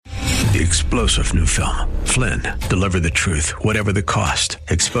The explosive new film, Flynn, deliver the truth, whatever the cost,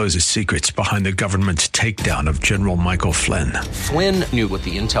 exposes secrets behind the government's takedown of General Michael Flynn. Flynn knew what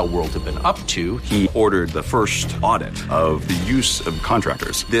the intel world had been up to. He ordered the first audit of the use of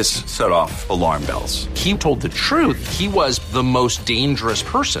contractors. This set off alarm bells. He told the truth. He was the most dangerous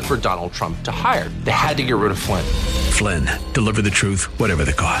person for Donald Trump to hire. They had to get rid of Flynn. Flynn, deliver the truth, whatever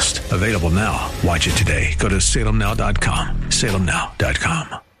the cost. Available now. Watch it today. Go to salemnow.com.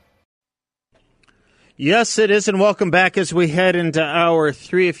 salemnow.com. Yes, it is, and welcome back as we head into hour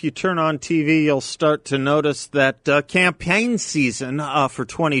 3. If you turn on TV, you'll start to notice that campaign season for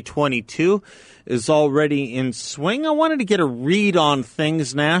 2022 is already in swing. I wanted to get a read on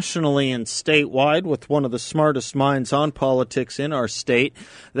things nationally and statewide with one of the smartest minds on politics in our state.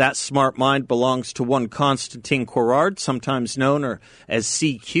 That smart mind belongs to one Constantine Corrard, sometimes known as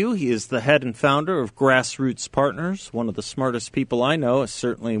CQ. He is the head and founder of Grassroots Partners, one of the smartest people I know,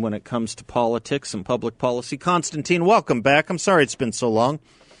 certainly when it comes to politics and public policy. Constantine, welcome back. I'm sorry it's been so long.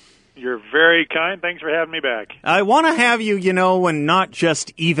 You're very kind. Thanks for having me back. I want to have you, in not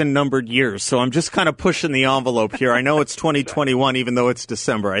just even-numbered years, so I'm just kind of pushing the envelope here. I know it's 2021, even though it's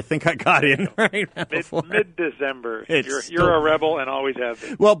December. I think I got in right before. Mid-December. You're a rebel and always have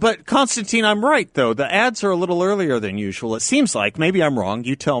been. Well, but, Constantine, I'm right, though. The ads are a little earlier than usual. It seems like. Maybe I'm wrong.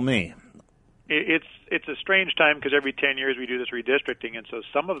 You tell me. It's a strange time because every 10 years we do this redistricting, and so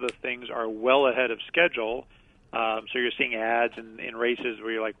some of the things are well ahead of schedule. So you're seeing ads in races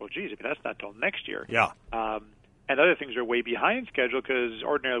where you're like, well, geez, that's not till next year. Yeah. And other things are way behind schedule because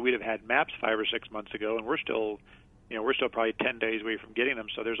ordinarily we'd have had maps 5 or 6 months ago, and we're still probably 10 days away from getting them.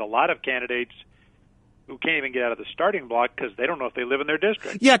 So there's a lot of candidates who can't even get out of the starting block because they don't know if they live in their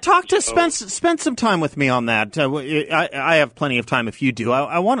district. Yeah, spend some time with me on that. I have plenty of time if you do.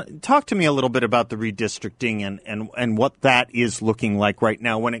 I want to talk to me a little bit about the redistricting and what that is looking like right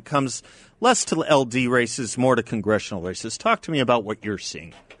now when it comes less to LD races, more to congressional races. Talk to me about what you're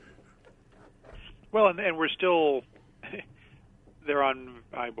seeing. Well, and we're still they're on.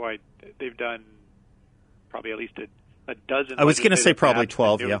 They've done probably at least a dozen. I was going to say probably maps,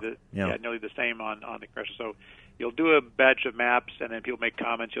 12. Yeah, nearly the same on the congressional. So you'll do a batch of maps, and then people make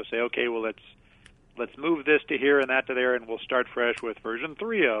comments. You'll say, okay, well let's move this to here and that to there, and we'll start fresh with version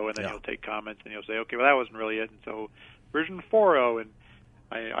 3.0, and then you'll take comments, and you'll say, okay, well that wasn't really it, and so version 4.0, and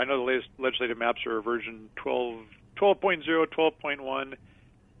I know the latest legislative maps are version 12.0, 12.1,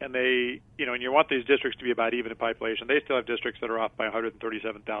 and they, and you want these districts to be about even in population. They still have districts that are off by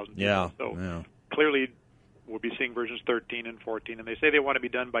 137,000 people. Yeah. So clearly we'll be seeing versions 13 and 14, and they say they want to be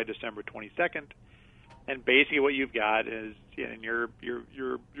done by December 22nd. And basically what you've got is, and your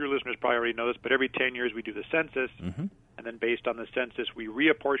listeners probably already know this, but every 10 years we do the census, and then based on the census we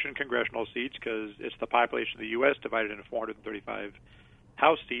reapportion congressional seats because it's the population of the U.S. divided into 435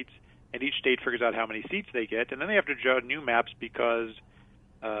 House seats, and each state figures out how many seats they get, and then they have to draw new maps because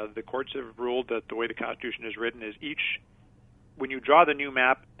the courts have ruled that the way the Constitution is written is when you draw the new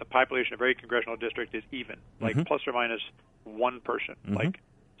map, the population of every congressional district is even, like plus or minus one person.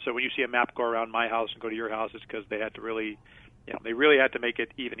 So when you see a map go around my house and go to your house, it's because they had to really, they really had to make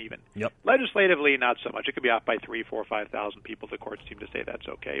it even. Yep. Legislatively, not so much. It could be off by 3,000, 4,000, 5,000 people. The courts seem to say that's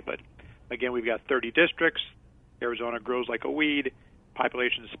okay. But again, we've got 30 districts. Arizona grows like a weed.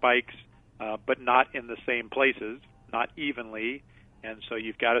 Population spikes, but not in the same places, not evenly, and so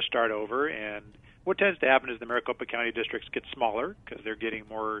you've got to start over. And what tends to happen is the Maricopa County districts get smaller because they're getting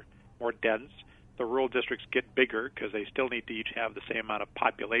more dense. The rural districts get bigger because they still need to each have the same amount of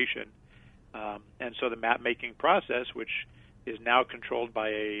population. And so the map-making process, which is now controlled by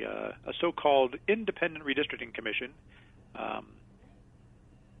a so-called independent redistricting commission,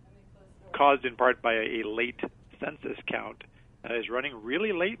 caused in part by a late census count, is running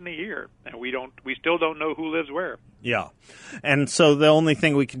really late in the year, and we still don't know who lives where. Yeah, and so the only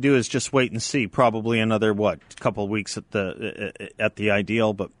thing we can do is just wait and see. Probably another couple of weeks at the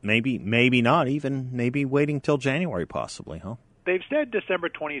ideal, but maybe not even. Maybe waiting till January, possibly, huh? They've said December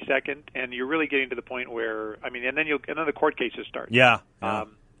 22nd, and you're really getting to the point where and then the court cases start. Yeah.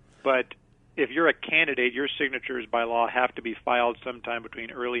 But if you're a candidate, your signatures by law have to be filed sometime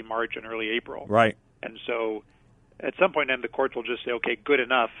between early March and early April. Right. And so at some point then the courts will just say, okay, good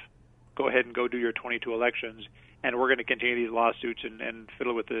enough, go ahead and go do your 22 elections, and we're going to continue these lawsuits and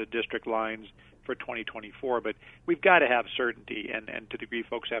fiddle with the district lines for 2024. But we've got to have certainty, and to the degree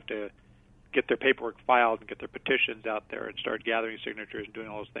folks have to get their paperwork filed and get their petitions out there and start gathering signatures and doing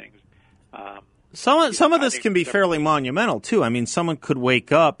all those things. Some of this can be fairly monumental, too. I mean, someone could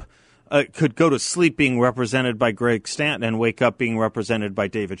wake up could go to sleep being represented by Greg Stanton and wake up being represented by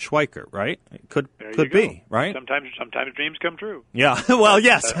David Schweiker, right? It could be, right? Sometimes dreams come true. Yeah. Well,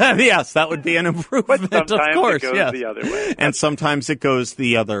 yes, yes, that would be an improvement, but sometimes of course. It goes the other way. And sometimes it goes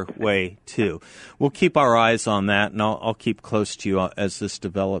the other way too. We'll keep our eyes on that, and I'll keep close to you as this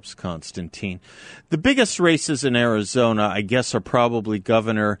develops, Constantine. The biggest races in Arizona, I guess, are probably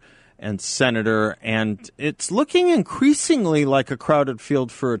governor and senator, and it's looking increasingly like a crowded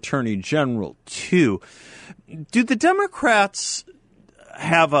field for attorney general, too. Do the Democrats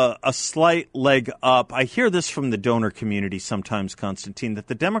have a slight leg up? I hear this from the donor community sometimes, Constantine, that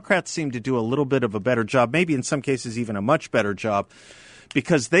the Democrats seem to do a little bit of a better job, maybe in some cases even a much better job,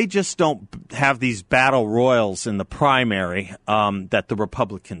 because they just don't have these battle royals in the primary that the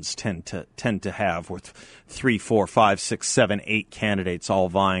Republicans tend to have, with 3, 4, 5, 6, 7, 8 candidates all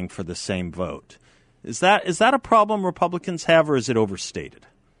vying for the same vote. Is that a problem Republicans have, or is it overstated?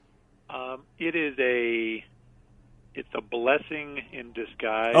 It's a blessing in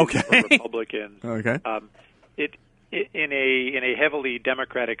disguise for Republicans. Okay. In a heavily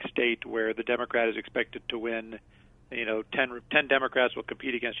Democratic state where the Democrat is expected to win. 10 Democrats will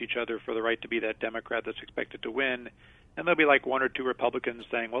compete against each other for the right to be that Democrat that's expected to win, and there'll be like 1 or 2 Republicans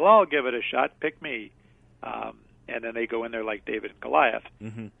saying, well, I'll give it a shot, pick me. And then they go in there like David and Goliath.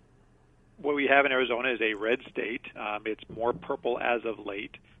 Mm-hmm. What we have in Arizona is a red state. It's more purple as of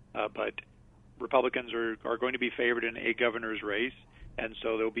late, but Republicans are going to be favored in a governor's race, and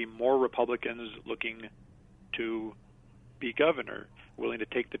so there'll be more Republicans looking to be governor, willing to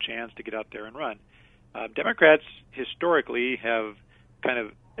take the chance to get out there and run. Democrats historically have kind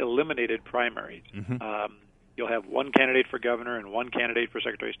of eliminated primaries. Mm-hmm. You'll have 1 candidate for governor and 1 candidate for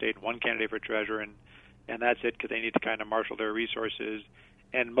secretary of state and 1 candidate for treasurer, and that's it, because they need to kind of marshal their resources.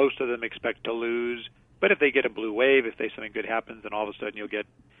 And most of them expect to lose. But if they get a blue wave, if something good happens, then all of a sudden you'll get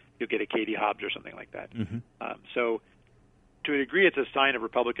a Katie Hobbs or something like that. Mm-hmm. So to a degree, it's a sign of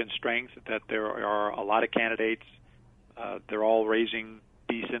Republican strength that there are a lot of candidates. They're all raising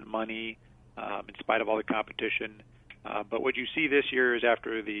decent money. In spite of all the competition, but what you see this year is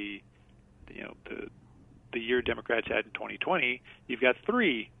after the year Democrats had in 2020, you've got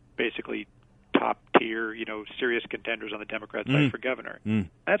 3 basically top tier, serious contenders on the Democrat side for governor.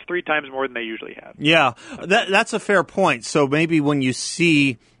 That's 3 times more than they usually have. Yeah, that's a fair point. So maybe when you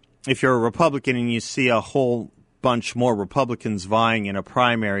see, if you're a Republican and you see a whole bunch more Republicans vying in a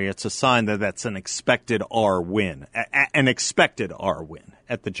primary, it's a sign that that's an expected R win, an expected R win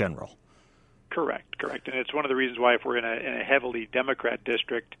at the general. Correct. And it's one of the reasons why if we're in a heavily Democrat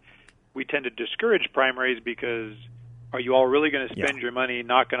district, we tend to discourage primaries, because are you all really going to spend your money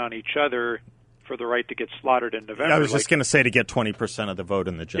knocking on each other for the right to get slaughtered in November? I was just going to say, to get 20% of the vote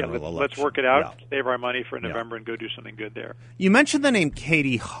in the general election. Let's work it out, save our money for November, and go do something good there. You mentioned the name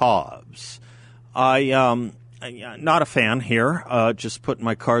Katie Hobbs. I'm not a fan here, just putting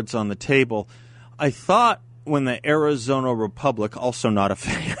my cards on the table. I thought when the Arizona Republic, also not a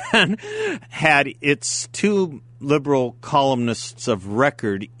fan, had its 2 liberal columnists of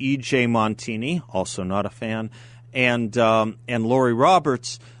record, E.J. Montini, also not a fan, and Lori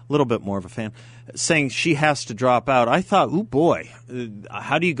Roberts, a little bit more of a fan, saying she has to drop out. I thought, oh boy,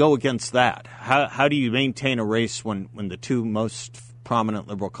 how do you go against that? How do you maintain a race when the 2 most prominent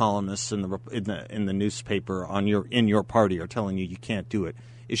liberal columnists in the newspaper in your party are telling you can't do it?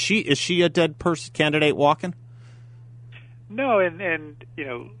 Is she a dead person candidate walking? No, and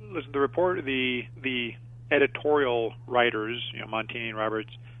listen, the editorial writers, Montini and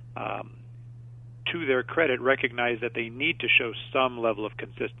Roberts, to their credit, recognize that they need to show some level of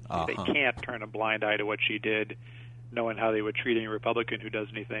consistency. They can't turn a blind eye to what she did, knowing how they would treat any Republican who does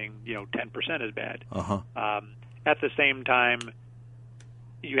anything 10% as bad. At the same time,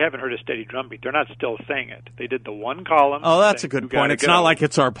 you haven't heard a steady drumbeat. They're not still saying it. They did the 1 column. Oh, that's a good point. It's not like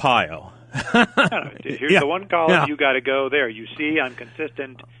it's Arpaio. No, here's the 1 column. You got to go there. You see, I'm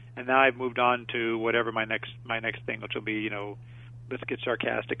consistent, and now I've moved on to whatever my next thing, which will be, let's get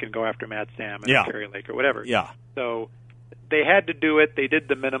sarcastic and go after Matt Sam and Carrie Lake or whatever. Yeah. So they had to do it. They did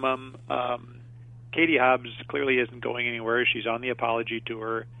the minimum. Katie Hobbs clearly isn't going anywhere. She's on the apology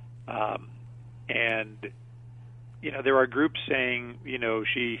tour, and there are groups saying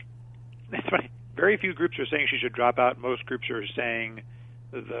It's funny. Very few groups are saying she should drop out. Most groups are saying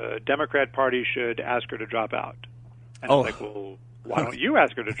the Democrat Party should ask her to drop out. And it's like, well, why don't you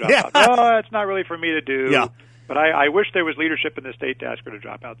ask her to drop out? No, it's not really for me to do. Yeah. But I wish there was leadership in the state to ask her to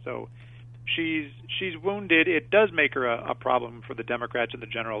drop out. So she's wounded. It does make her a problem for the Democrats in the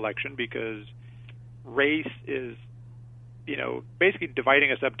general election because race is, basically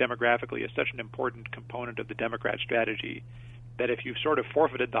dividing us up demographically is such an important component of the Democrat strategy. that if you've sort of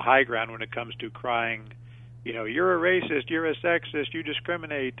forfeited the high ground when it comes to crying, you're a racist, you're a sexist, you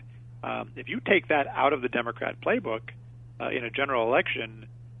discriminate, if you take that out of the Democrat playbook in a general election,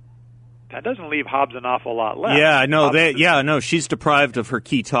 that doesn't leave Hobbs an awful lot left. No, she's deprived of her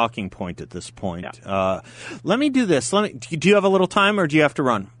key talking point at this point. Yeah. Let me do this. Do you have a little time, or do you have to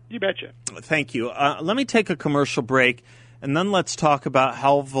run? You betcha. Thank you. Let me take a commercial break, and then let's talk about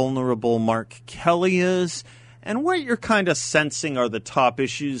how vulnerable Mark Kelly is and what you're kind of sensing are the top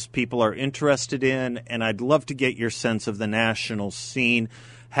issues people are interested in, and I'd love to get your sense of the national scene.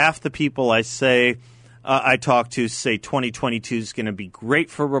 Half the people I talk to say 2022 is going to be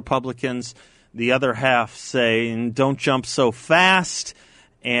great for Republicans. The other half say, don't jump so fast.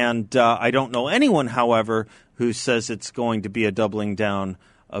 And I don't know anyone, however, who says it's going to be a doubling down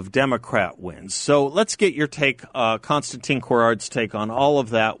of Democrat wins. So let's get your take, Constantine Courard's take on all of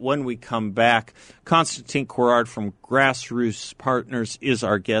that when we come back. Constantine Courard from Grassroots Partners is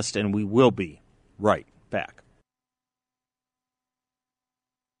our guest, and we will be right back.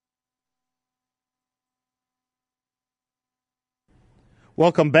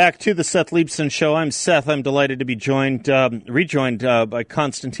 Welcome back to the Seth Leibsohn Show. I'm Seth. I'm delighted to be rejoined by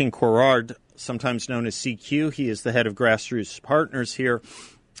Constantine Courard, sometimes known as CQ. He is the head of Grassroots Partners here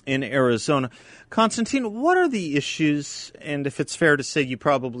in Arizona. Constantine, what are the issues, and if it's fair to say you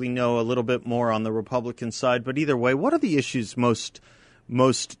probably know a little bit more on the Republican side, but either way, what are the issues most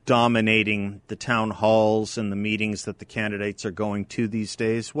dominating the town halls and the meetings that the candidates are going to these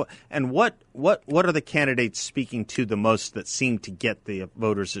days? What are the candidates speaking to the most that seem to get the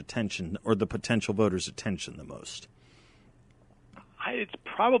voters' attention or the potential voters' attention the most? It's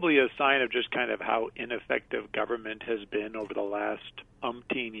probably a sign of just kind of how ineffective government has been over the last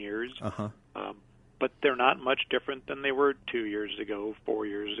umpteen years. But they're not much different than they were 2 years ago, 4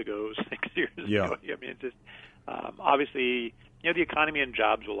 years ago, 6 years ago. I mean, it's just obviously, the economy and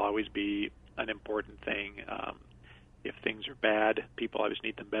jobs will always be an important thing. If things are bad, people always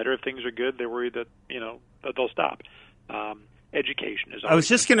need them better. If things are good, they're worried that that they'll stop. Education is. I was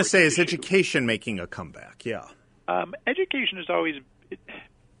just going to say, is education making a comeback? Yeah. Education is always.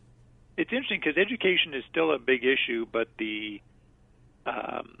 It's interesting because education is still a big issue, but the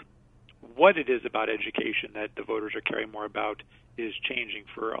what it is about education that the voters are caring more about is changing.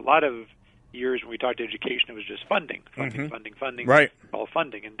 For a lot of years, when we talked education, it was just funding, right? All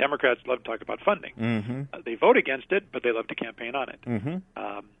funding, and Democrats love to talk about funding. They vote against it, but they love to campaign on it.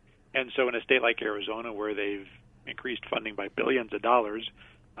 And so, in a state like Arizona, where they've increased funding by billions of dollars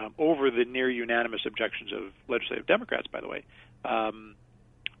over the near unanimous objections of legislative Democrats, by the way,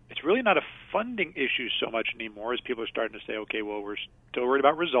 it's really not a funding issue so much anymore as people are starting to say, okay, well, we're still worried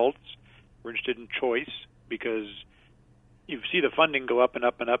about results. We're interested in choice because you see the funding go up and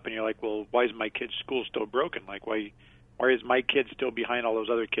up and up, and you're like, well, why is my kid's school still broken? Like, why is my kid still behind all those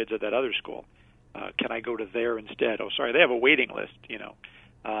other kids at that other school? Can I go to there instead? Oh, sorry, they have a waiting list,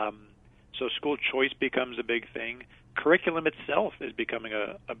 So school choice becomes a big thing. Curriculum itself is becoming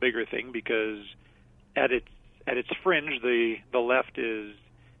a bigger thing because at its fringe, the left is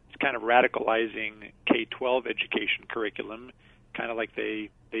kind of radicalizing K-12 education curriculum, kind of like they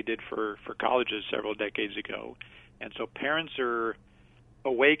did for colleges several decades ago. And so parents are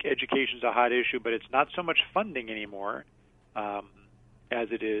awake. Education's a hot issue, but it's not so much funding anymore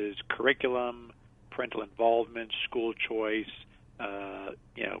as it is curriculum, parental involvement, school choice,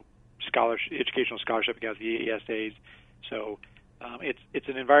 educational scholarship against the ESAs. So it's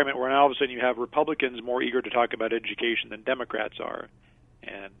an environment where now all of a sudden you have Republicans more eager to talk about education than Democrats are,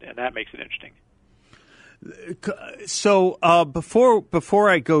 and that makes it interesting. So before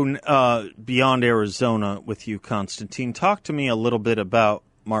I go beyond Arizona with you, Constantine, talk to me a little bit about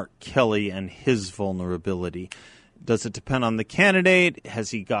Mark Kelly and his vulnerability. Does it depend on the candidate?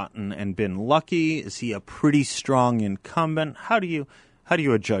 Has he gotten and been lucky? Is he a pretty strong incumbent? How do you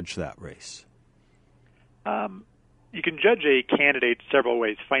judge that race? You can judge a candidate several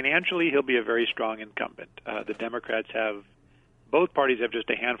ways. Financially, he'll be a very strong incumbent. The Democrats both parties have just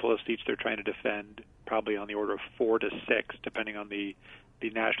a handful of seats they're trying to defend, probably on the order of 4 to 6, depending on the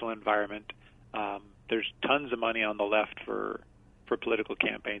national environment. There's tons of money on the left for political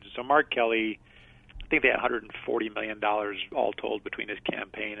campaigns. So Mark Kelly, I think they had $140 million all told between his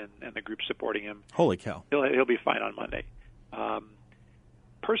campaign and the group supporting him. Holy cow. He'll be fine on Monday.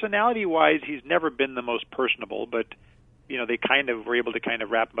 Personality-wise, he's never been the most personable, but they kind of were able to kind of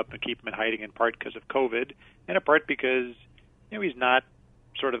wrap him up and keep him in hiding, in part because of COVID, and in part because he's not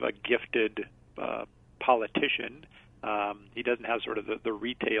sort of a gifted politician. He doesn't have sort of the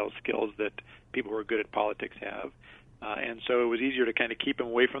retail skills that people who are good at politics have. And so it was easier to kind of keep him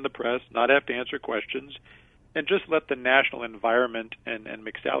away from the press, not have to answer questions, and just let the national environment and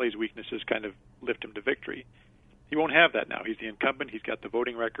McSally's weaknesses kind of lift him to victory. He won't have that now. He's the incumbent. He's got the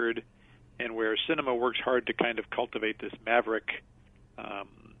voting record. And where Sinema works hard to kind of cultivate this maverick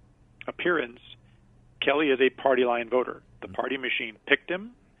appearance, Kelly is a party line voter. The party machine picked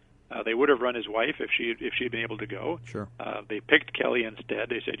him. They would have run his wife if she had been able to go. Sure. They picked Kelly instead.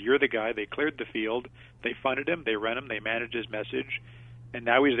 They said, "You're the guy." They cleared the field. They funded him. They ran him. They managed his message. And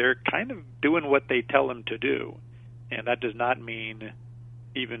now he's there kind of doing what they tell him to do. And that does not mean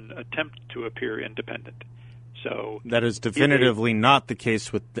even attempt to appear independent. So that is definitively not the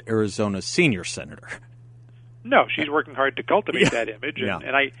case with the Arizona senior senator. No, she's working hard to cultivate that image. Yeah.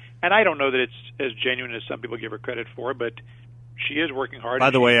 And I don't know that it's as genuine as some people give her credit for, but she is working hard. By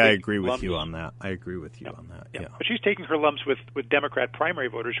the way, I agree with you on that. On that. Yeah. But she's taking her lumps with Democrat primary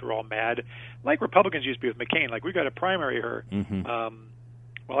voters who are all mad, like Republicans used to be with McCain. Like, we got to primary her. Mm-hmm.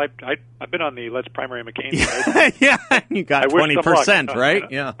 Well, I've been on the let's primary McCain side. Yeah, you got 20%, right?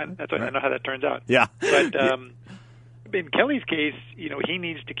 Yeah, I know how that turns out. Yeah, but in Kelly's case, he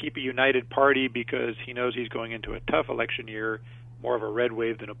needs to keep a united party because he knows he's going into a tough election year, more of a red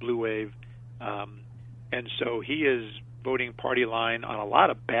wave than a blue wave, and so he is voting party line on a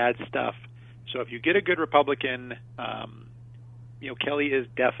lot of bad stuff. So if you get a good Republican, Kelly is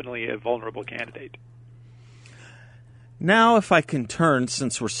definitely a vulnerable candidate. Now, if I can turn,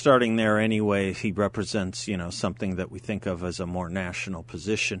 since we're starting there anyway, he represents, something that we think of as a more national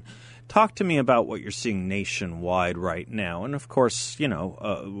position. Talk to me about what you're seeing nationwide right now. And, of course,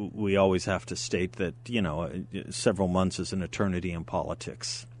 we always have to state that, several months is an eternity in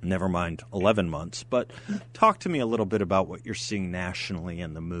politics. Never mind 11 months. But talk to me a little bit about what you're seeing nationally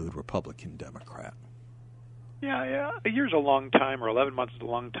in the mood, Republican, Democrat. Yeah. A year's a long time, or 11 months is a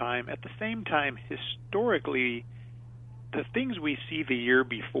long time. At the same time, historically, the things we see the year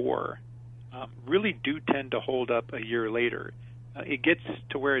before really do tend to hold up a year later. It gets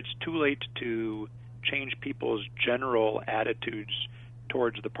to where it's too late to change people's general attitudes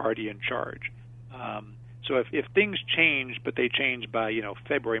towards the party in charge. So if things change, but they change by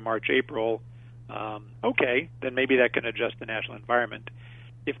February, March, April, okay, then maybe that can adjust the national environment.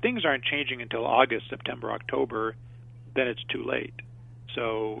 If things aren't changing until August, September, October, then it's too late.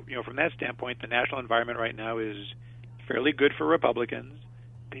 So from that standpoint, the national environment right now is fairly good for Republicans.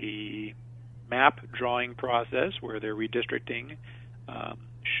 The map drawing process, where they're redistricting,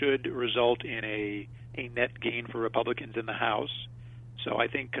 should result in a net gain for Republicans in the House. So I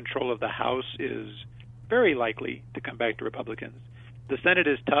think control of the House is very likely to come back to Republicans. The Senate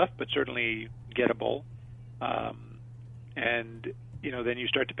is tough, but certainly gettable. And then you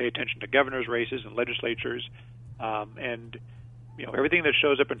start to pay attention to governors' races and legislatures, and everything that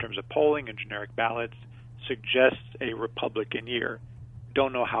shows up in terms of polling and generic ballots suggests a Republican year.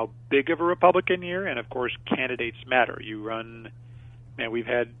 Don't know how big of a Republican year, and of course candidates matter. You run, we've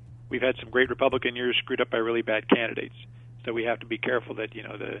had some great Republican years screwed up by really bad candidates. So we have to be careful that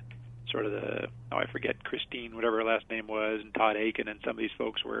I forget Christine, whatever her last name was, and Todd Aiken and some of these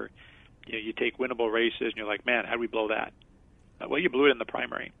folks where you take winnable races and you're like, man, how do we blow that? Well, you blew it in the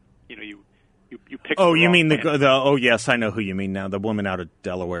primary. You picked. Oh, you mean oh yes, I know who you mean now. The woman out of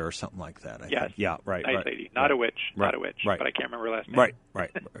Delaware or something like that. I think. Yeah, right. Nice lady, not a witch, but I can't remember her last name.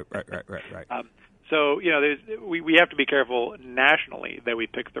 Right. So we have to be careful nationally that we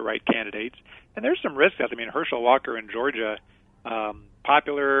pick the right candidates, and there's some risks. I mean, Herschel Walker in Georgia,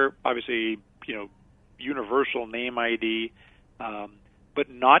 popular, obviously, universal name ID, but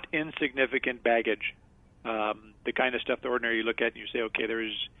not insignificant baggage. The kind of stuff the ordinary you look at and you say, okay,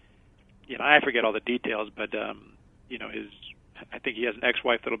 there's. I forget all the details, but I think he has an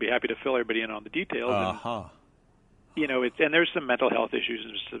ex-wife that'll be happy to fill everybody in on the details. And there's some mental health issues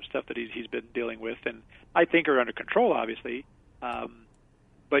and some stuff that he's been dealing with, and I think are under control, obviously.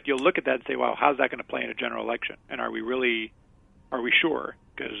 But you'll look at that and say, "Wow, how's that going to play in a general election? And are we sure?"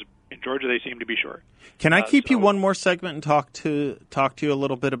 Because in Georgia, they seem to be sure. Can I keep you one more segment and talk to you a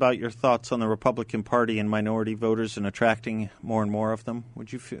little bit about your thoughts on the Republican Party and minority voters and attracting more and more of them?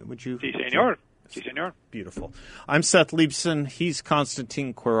 Would you? Sí, señor. Sí, señor. Beautiful. I'm Seth Leibson. He's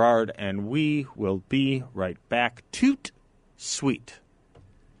Constantine Querard, and we will be right back. Toot sweet.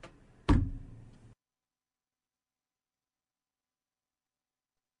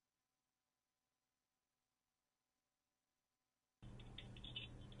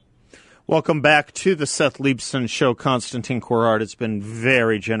 Welcome back to the Seth Leibson Show. Constantine Querard has been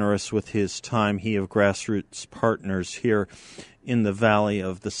very generous with his time. He of Grassroots Partners here in the Valley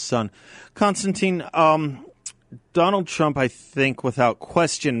of the Sun. Constantine, Donald Trump, I think, without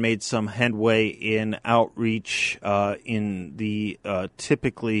question, made some headway in outreach in the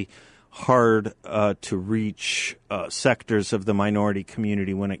typically hard to reach sectors of the minority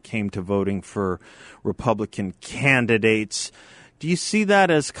community when it came to voting for Republican candidates. Do you see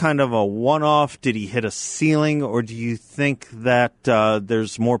that as kind of a one-off? Did he hit a ceiling, or do you think that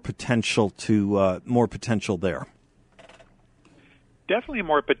there's more potential there? Definitely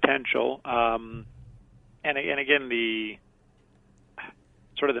more potential. And again, the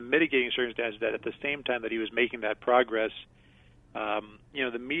sort of the mitigating circumstance that at the same time that he was making that progress,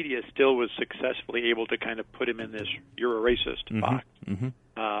 the media still was successfully able to kind of put him in this "you're a racist" box.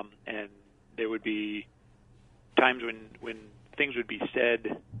 And there would be times when things would be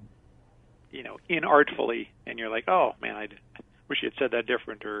said, inartfully, and you're like, "Oh man, I wish you had said that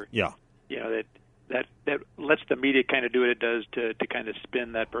different," or that lets the media kind of do what it does to kind of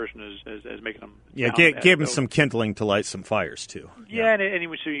spin that person as making them. Give him some kindling to light some fires too. Yeah,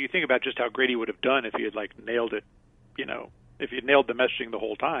 and so you think about just how great he would have done if he had nailed it, if he had nailed the messaging the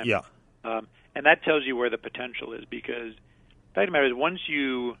whole time. Yeah. And that tells you where the potential is, because the fact of the matter is, once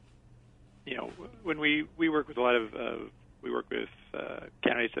when we work with a lot of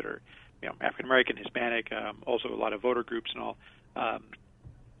candidates that are African American, Hispanic, also a lot of voter groups and all.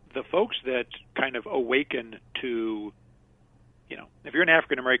 The folks that kind of awaken to, if you're an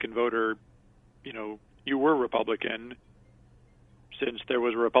African American voter, you were Republican since there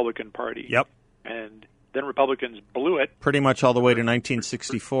was a Republican Party. Yep. And then Republicans blew it. Pretty much all the way to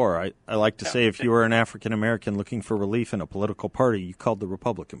 1964. I like to say if you were an African American looking for relief in a political party, you called the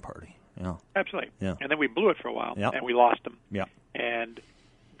Republican Party. Yeah. Absolutely. Yeah. And then we blew it for a while, Yep. and we lost them. Yeah. And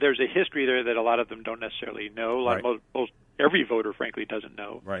there's a history there that a lot of them don't necessarily know. Most every voter, frankly, doesn't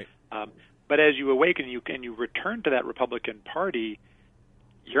know. Right. But as you awaken, you return to that Republican Party,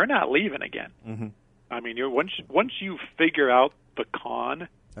 you're not leaving again. Mm-hmm. I mean, once you figure out the con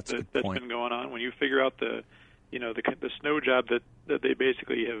that's been going on, when you figure out the snow job that they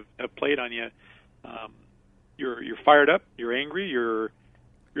basically have played on you, you're fired up, you're angry, you're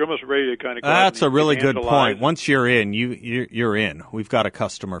almost ready to kind of. That's a really good point. Once you're in, you're in. We've got a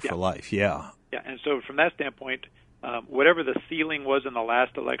customer for life. Yeah. Yeah, and so from that standpoint, whatever the ceiling was in the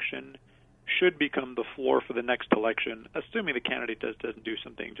last election should become the floor for the next election, assuming the candidate doesn't do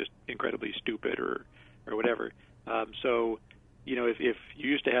something just incredibly stupid or whatever. So, if you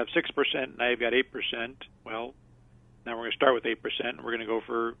used to have 6%, now you've got 8%. Well, now we're going to start with 8%, and we're going to go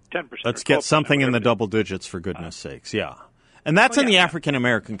for 10%. Let's get something in the double digits, for goodness sakes. Yeah. And that's in the African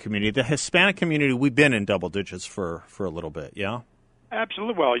American community. The Hispanic community, we've been in double digits for a little bit. Yeah.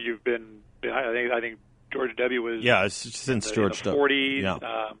 Absolutely. Well, you've been. I think George W. was. Yeah, since George W. 40s.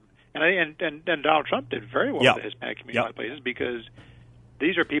 Yeah. And Donald Trump did very well with the Hispanic community in a lot of places, because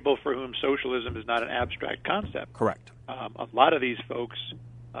these are people for whom socialism is not an abstract concept. Correct. A lot of these folks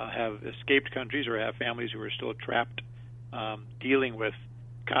have escaped countries or have families who are still trapped dealing with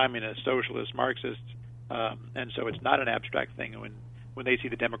communists, socialists, Marxists, and so it's not an abstract thing. When they see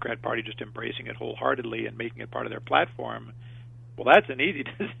the Democrat Party just embracing it wholeheartedly and making it part of their platform, well, that's an easy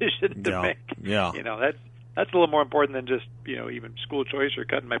decision to make. Yeah. That's a little more important than just even school choice or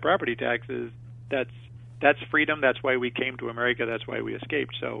cutting my property taxes. That's freedom. That's why we came to America. That's why we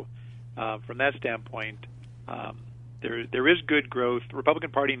escaped. So from that standpoint, there is good growth. The Republican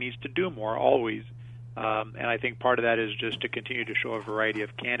Party needs to do more always, and I think part of that is just to continue to show a variety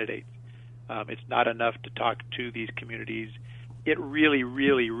of candidates. It's not enough to talk to these communities. It really,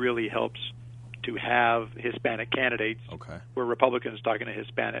 really, really helps to have Hispanic candidates where Republicans talking to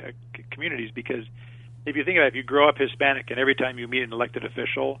Hispanic communities, because if you think about it, if you grow up Hispanic and every time you meet an elected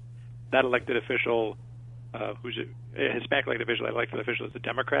official, that elected official, who's a Hispanic elected official is a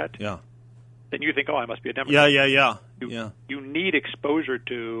Democrat, then you think, oh, I must be a Democrat. Yeah. You need exposure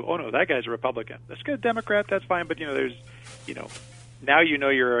to, oh, no, that guy's a Republican. That's good, Democrat, that's fine, but, there's, now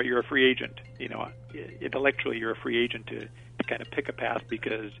you're a free agent. Intellectually you're a free agent to kind of pick a path,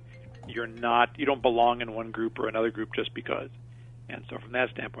 because you don't belong in one group or another group just because. And so from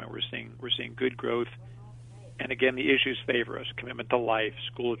that standpoint, we're seeing good growth. And again, the issues favor us: commitment to life,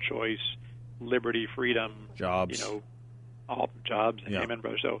 school choice, liberty, freedom, jobs, all jobs. Amen,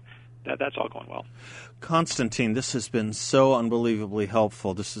 brother. So that's all going well. Constantine, this has been so unbelievably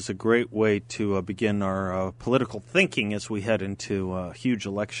helpful. This is a great way to begin our political thinking as we head into a huge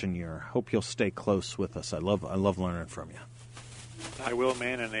election year. Hope you'll stay close with us. I love learning from you. I will,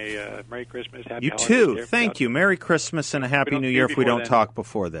 man, and a Merry Christmas, Happy You Holidays. too. Thank you. Merry Christmas and a Happy New Year if we don't talk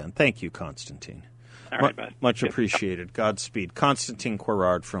before then. Thank you, Constantine. All right, bud. Much appreciated. Godspeed. Constantine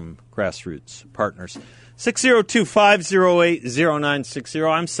Quarard from Grassroots Partners.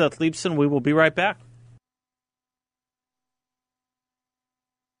 602-508-0960. I'm Seth Leibson. We will be right back.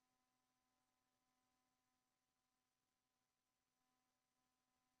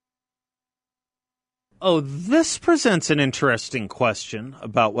 Oh, this presents an interesting question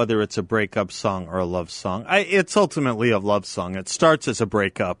about whether it's a breakup song or a love song. It's ultimately a love song. It starts as a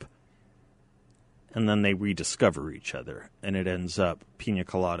breakup, and then they rediscover each other, and it ends up Pina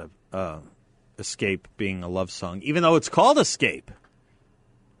Colada, Escape, being a love song, even though it's called Escape.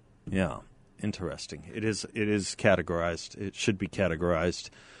 Yeah, interesting. It is categorized. It should be categorized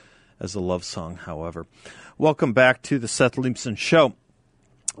as a love song, however. Welcome back to the Seth Leibsohn Show.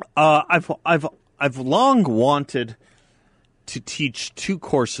 I've long wanted to teach 2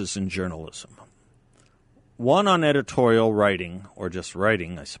 courses in journalism. One on editorial writing, or just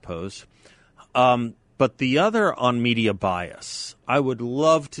writing, I suppose, but the other on media bias. I would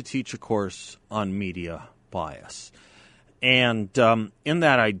love to teach a course on media bias. And in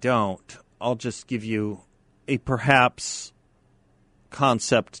that I don't. I'll just give you a perhaps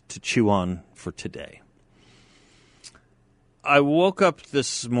concept to chew on for today. I woke up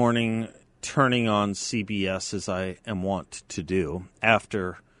this morning turning on CBS, as I am wont to do,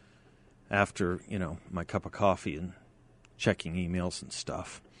 after my cup of coffee and checking emails and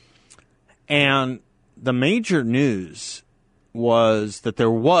stuff. And the major news was that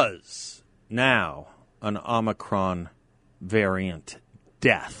there was now an Omicron variant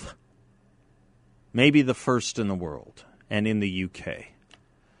death. Maybe the first in the world, and in the UK.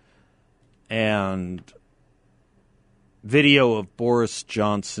 And video of Boris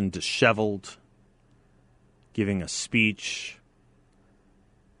Johnson disheveled, giving a speech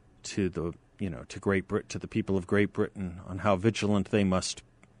to the people of Great Britain on how vigilant they must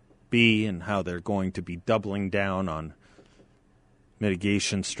be and how they're going to be doubling down on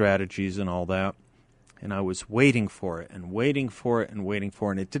mitigation strategies and all that. And I was waiting for it and waiting for it and waiting for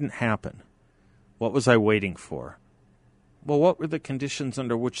it, and it didn't happen. What was I waiting for? Well, what were the conditions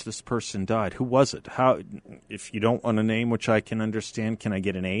under which this person died? Who was it? How? If you don't want a name, which I can understand, can I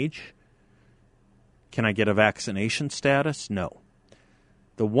get an age? Can I get a vaccination status? No.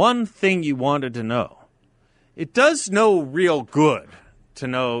 The one thing you wanted to know, it does no real good to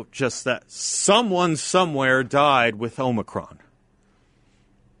know just that someone somewhere died with Omicron.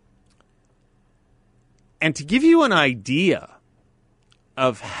 And to give you an idea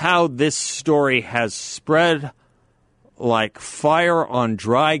of how this story has spread like fire on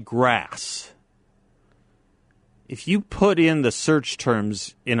dry grass, if you put in the search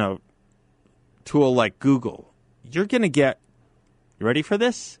terms in a tool like Google, you're going to get, you ready for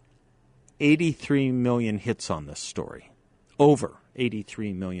this? 83 million hits on this story. Over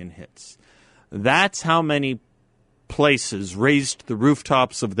 83 million hits. That's how many places raised the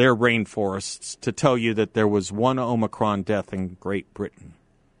rooftops of their rainforests to tell you that there was one Omicron death in Great Britain.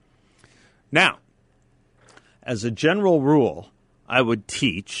 Now, as a general rule, I would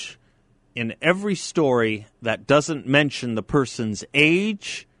teach in every story that doesn't mention the person's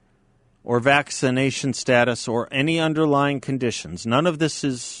age or vaccination status or any underlying conditions. None of this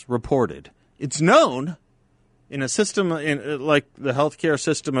is reported. It's known in a system like the healthcare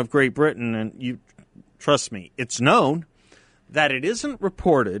system of Great Britain, and you trust me, it's known that it isn't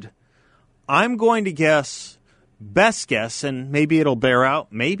reported. I'm going to guess, best guess, and maybe it'll bear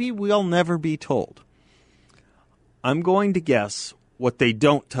out, maybe we'll never be told. I'm going to guess what they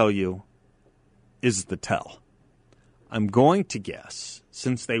don't tell you is the tell. I'm going to guess,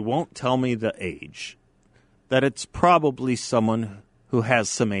 since they won't tell me the age, that it's probably someone who has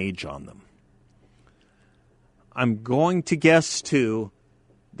some age on them. I'm going to guess, too,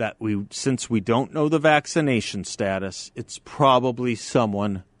 that since we don't know the vaccination status, it's probably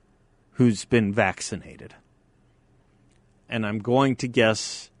someone who's been vaccinated. And I'm going to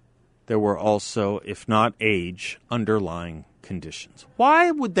guess there were also, if not age, underlying conditions.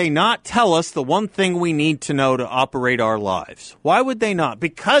 Why would they not tell us the one thing we need to know to operate our lives? Why would they not?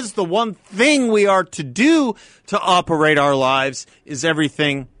 Because the one thing we are to do to operate our lives is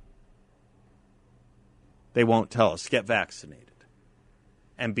everything they won't tell us. Get vaccinated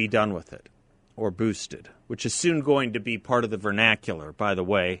and be done with it, or boosted, which is soon going to be part of the vernacular, by the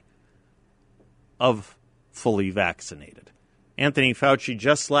way, of fully vaccinated. Anthony Fauci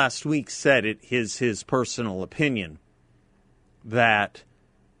just last week said it is his personal opinion that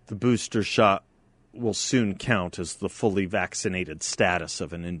the booster shot will soon count as the fully vaccinated status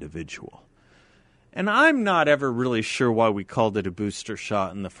of an individual. And I'm not ever really sure why we called it a booster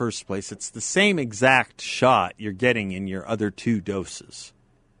shot in the first place. It's the same exact shot you're getting in your other 2 doses.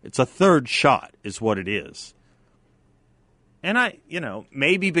 It's a third shot is what it is. And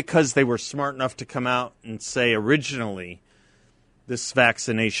maybe because they were smart enough to come out and say originally this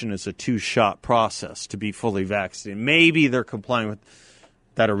vaccination is a 2-shot process to be fully vaccinated. Maybe they're complying with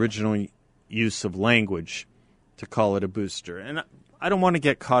that original use of language to call it a booster. And I don't want to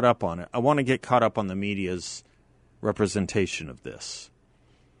get caught up on it. I want to get caught up on the media's representation of this.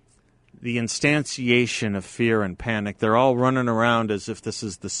 The instantiation of fear and panic. They're all running around as if this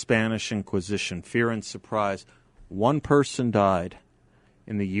is the Spanish Inquisition. Fear and surprise. One person died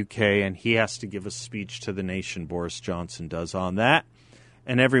in the UK, and he has to give a speech to the nation, Boris Johnson does, on that.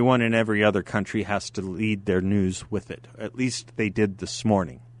 And everyone in every other country has to lead their news with it. At least they did this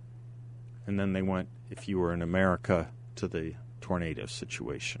morning. And then they went, if you were in America, to the tornado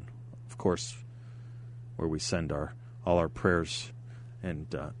situation. Of course, where we send all our prayers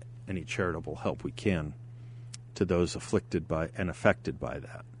and any charitable help we can to those afflicted by and affected by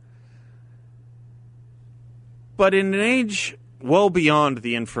that. But in an age well beyond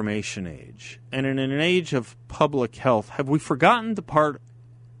the information age, and in an age of public health, have we forgotten the part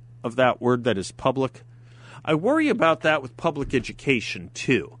of that word that is public? I worry about that with public education,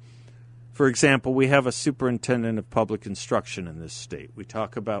 too. For example, we have a superintendent of public instruction in this state. We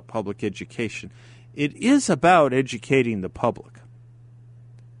talk about public education. It is about educating the public.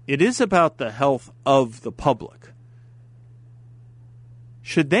 It is about the health of the public.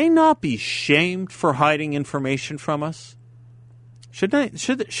 Should they not be shamed for hiding information from us? Should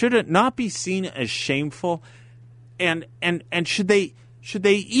it not be seen as shameful? And should they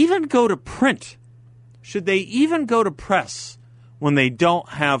even go to print? Should they even go to press when they don't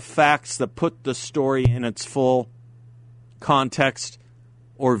have facts that put the story in its full context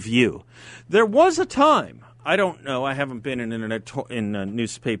or view? There was a time, I don't know, I haven't been in a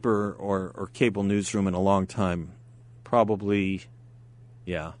newspaper or cable newsroom in a long time, probably,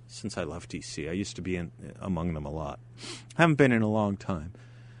 since I left D.C. I used to be among them a lot. Haven't been in a long time.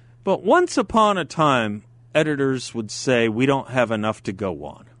 But once upon a time, editors would say, we don't have enough to go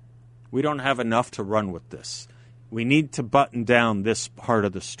on. We don't have enough to run with this. We need to button down this part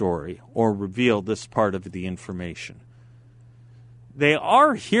of the story or reveal this part of the information. They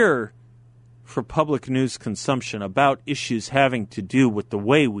are here for public news consumption about issues having to do with the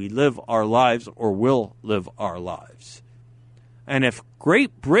way we live our lives or will live our lives. And if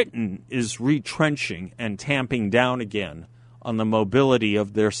Great Britain is retrenching and tamping down again on the mobility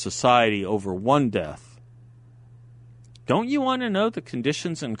of their society over one death, don't you want to know the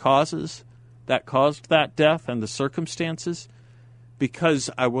conditions and causes that caused that death and the circumstances? Because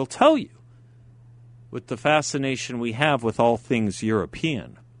I will tell you, with the fascination we have with all things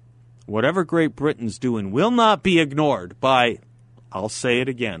European, whatever Great Britain's doing will not be ignored by, I'll say it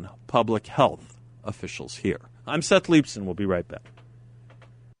again, public health officials here. I'm Seth Leibson. We'll be right back.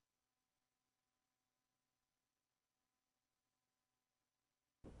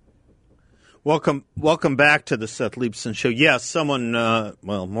 Welcome back to the Seth Leibson Show. Yes, someone,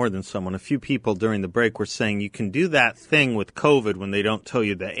 more than someone, a few people during the break were saying you can do that thing with COVID when they don't tell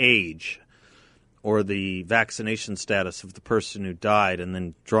you the age or the vaccination status of the person who died and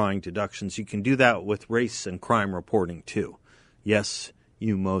then drawing deductions. You can do that with race and crime reporting, too. Yes,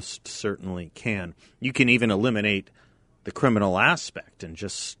 you most certainly can. You can even eliminate the criminal aspect and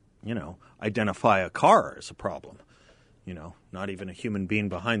just, identify a car as a problem. Not even a human being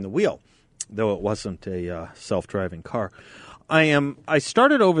behind the wheel, though it wasn't a self-driving car. I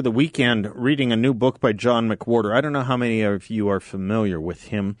started over the weekend reading a new book by John McWhorter. I don't know how many of you are familiar with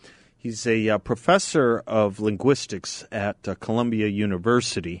him. He's a professor of linguistics at Columbia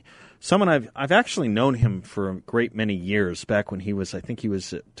University. Someone I've actually known him for a great many years, back when he was at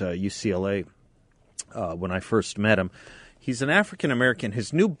UCLA when I first met him. He's an African-American.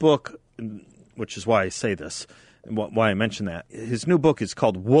 His new book, which is why I say this, and why I mention that, his new book is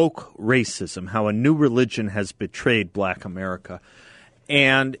called Woke Racism, How a New Religion Has Betrayed Black America.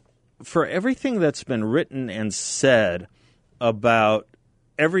 And for everything that's been written and said about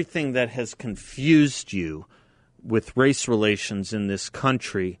everything that has confused you with race relations in this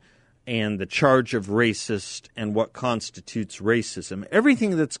country and the charge of racist and what constitutes racism,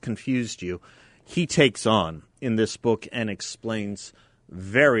 everything that's confused you, he takes on in this book and explains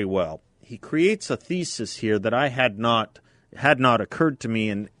very well. He creates a thesis here that had not occurred to me,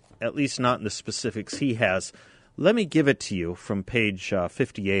 and at least not in the specifics he has. Let me give it to you from page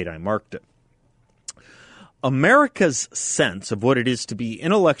 58. I marked it. America's sense of what it is to be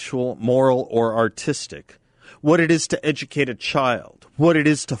intellectual, moral, or artistic, what it is to educate a child, what it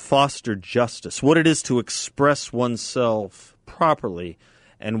is to foster justice, what it is to express oneself properly,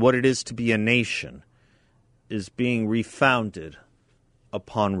 and what it is to be a nation, is being refounded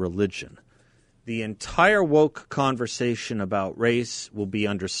upon religion. The entire woke conversation about race will be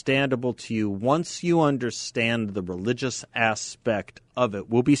understandable to you once you understand the religious aspect of it.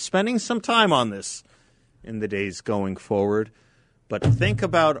 We'll be spending some time on this in the days going forward, but think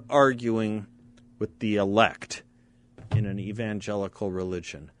about arguing with the elect in an evangelical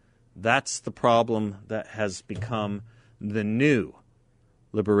religion. That's the problem that has become the new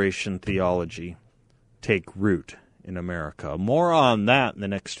liberation theology take root in America. More on that in the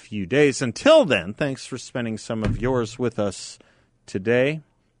next few days. Until then, thanks for spending some of yours with us today.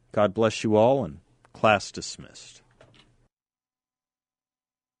 God bless you all, and class dismissed.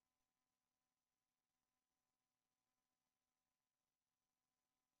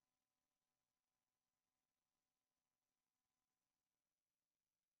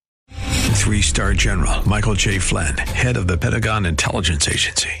 Three-star General Michael J. Flynn, head of the Pentagon Intelligence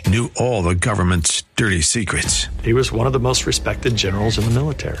Agency, knew all the government's dirty secrets. He was one of the most respected generals in the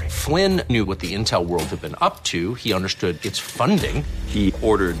military. Flynn knew what the intel world had been up to. He understood its funding. He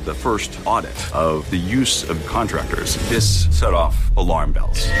ordered the first audit of the use of contractors. This set off alarm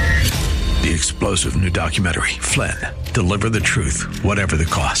bells. The explosive new documentary, Flynn, Deliver the Truth, Whatever the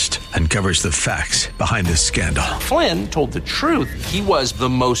Cost, uncovers the facts behind this scandal. Flynn told the truth. He was the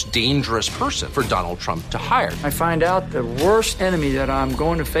most dangerous person for Donald Trump to hire. I find out the worst enemy that I'm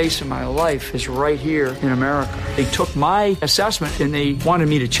going to face in my life is right here in America. They took my assessment and they wanted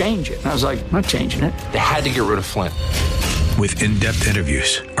me to change it. And I was like, I'm not changing it. They had to get rid of Flynn. With in-depth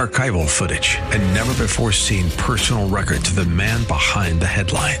interviews, archival footage, and never-before-seen personal records of the man behind the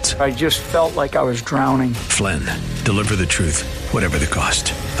headlines. I just felt like I was drowning. Flynn, Deliver the Truth, Whatever the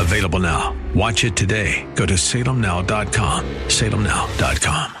Cost. Available now. Watch it today. Go to salemnow.com.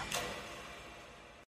 salemnow.com.